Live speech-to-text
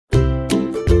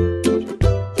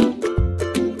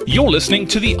You're listening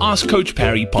to the Ask Coach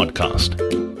Parry podcast.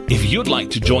 If you'd like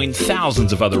to join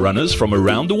thousands of other runners from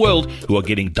around the world who are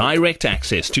getting direct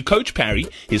access to Coach Parry,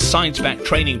 his science-backed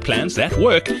training plans that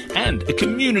work, and a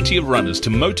community of runners to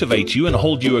motivate you and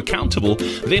hold you accountable,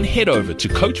 then head over to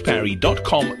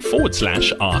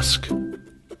coachparry.com/ask.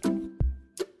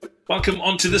 Welcome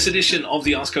on to this edition of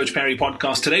the Ask Coach Parry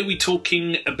podcast. Today we're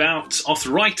talking about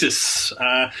arthritis,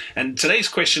 and today's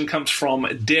question comes from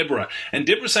Deborah. And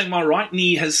Deborah's saying, my right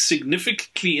knee has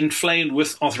significantly inflamed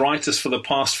with arthritis for the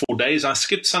past 4 days. I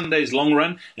skipped Sunday's long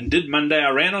run and did Monday.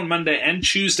 I ran on Monday and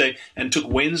Tuesday and took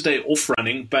Wednesday off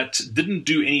running, but didn't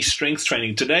do any strength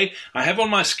training. Today I have on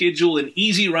my schedule an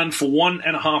easy run for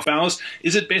 1.5 hours.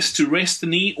 Is it best to rest the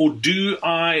knee, or do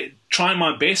I try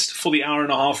my best for the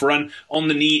hour-and-a-half run on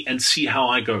the knee and see how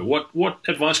I go? What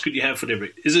advice could you have for Deborah?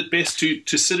 Is it best to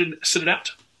sit it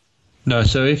out? No,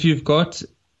 so if you've got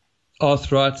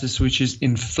arthritis which is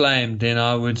inflamed, then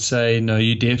I would say no,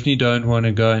 you definitely don't want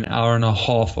to go an hour and a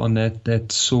half on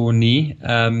that sore knee.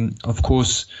 Of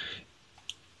course,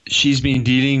 she's been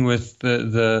dealing with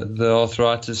the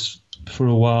arthritis for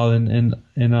a while, and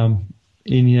I'm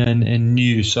in here and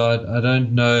new, so I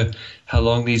don't know how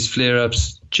long these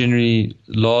flare-ups generally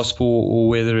last for, or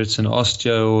whether it's an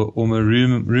osteo or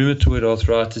rheumatoid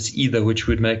arthritis either, which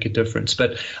would make a difference.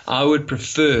 But I would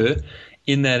prefer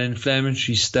in that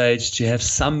inflammatory stage to have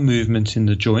some movement in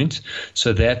the joint.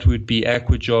 So that would be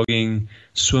aqua jogging,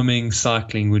 swimming,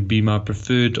 cycling would be my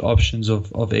preferred options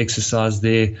of exercise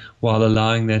there, while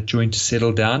allowing that joint to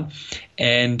settle down,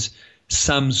 and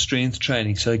some strength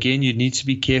training. So again, you need to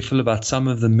be careful about some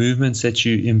of the movements that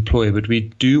you employ, but we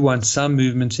do want some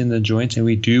movement in the joint, and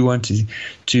we do want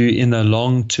to in the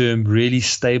long term really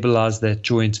stabilize that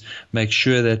joint, make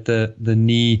sure that the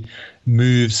knee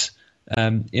moves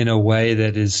in a way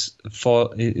that is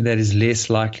less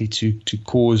likely to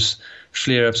cause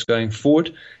flare-ups going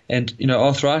forward. And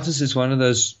arthritis is one of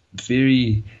those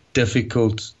very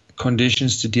difficult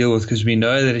conditions to deal with, because we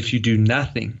know that if you do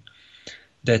nothing,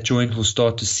 that joint will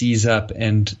start to seize up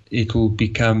and it will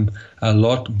become a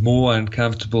lot more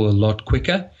uncomfortable a lot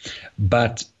quicker.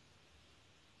 But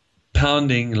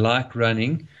pounding, like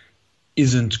running,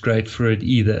 isn't great for it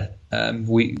either. I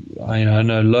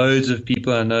know loads of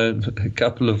people. I know a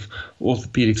couple of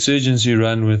orthopedic surgeons who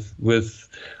run with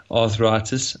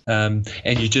arthritis, and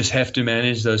you just have to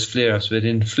manage those flare-ups. But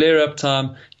in flare-up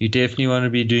time, you definitely want to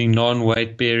be doing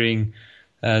non-weight bearing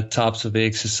types of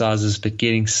exercises, but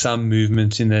getting some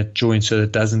movement in that joint so that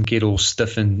it doesn't get all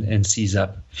stiff and seize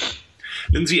up.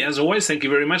 Lindsay, as always, thank you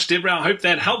very much. Deborah, I hope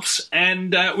that helps,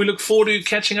 and we look forward to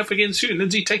catching up again soon.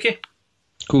 Lindsay, take care.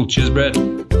 Cool. Cheers, Brad.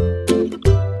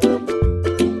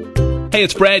 Hey,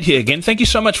 it's Brad here again. Thank you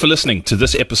so much for listening to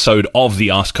this episode of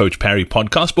the Ask Coach Parry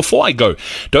podcast. Before I go,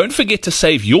 don't forget to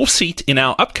save your seat in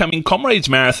our upcoming Comrades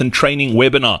Marathon training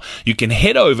webinar. You can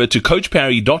head over to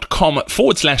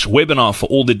coachparry.com/webinar for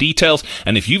all the details.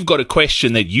 And if you've got a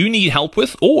question that you need help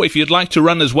with, or if you'd like to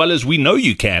run as well as we know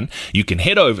you can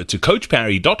head over to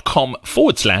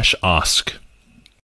coachparry.com/ask.